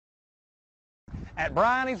At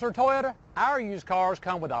Bryan Easler Toyota, our used cars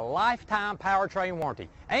come with a lifetime powertrain warranty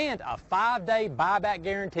and a 5-day buyback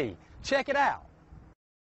guarantee. Check it out.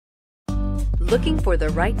 Looking for the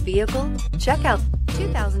right vehicle? Check out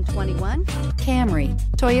 2021 Camry.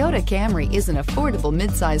 Toyota Camry is an affordable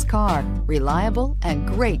midsize car, reliable and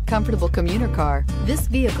great comfortable commuter car. This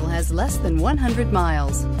vehicle has less than 100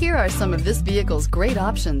 miles. Here are some of this vehicle's great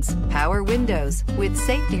options: power windows with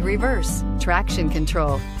safety reverse, traction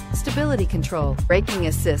control, stability control, braking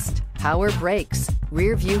assist, power brakes,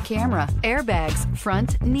 rear view camera, airbags,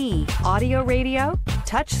 front knee, audio radio,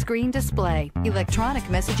 touchscreen display, electronic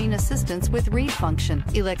messaging assistance with read function,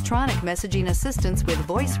 electronic messaging assistance with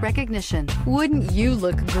voice recognition. Wouldn't you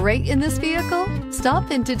look great in this vehicle?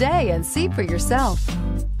 Stop in today and see for yourself.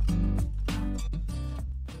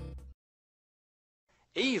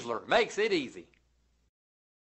 Easler makes it easy.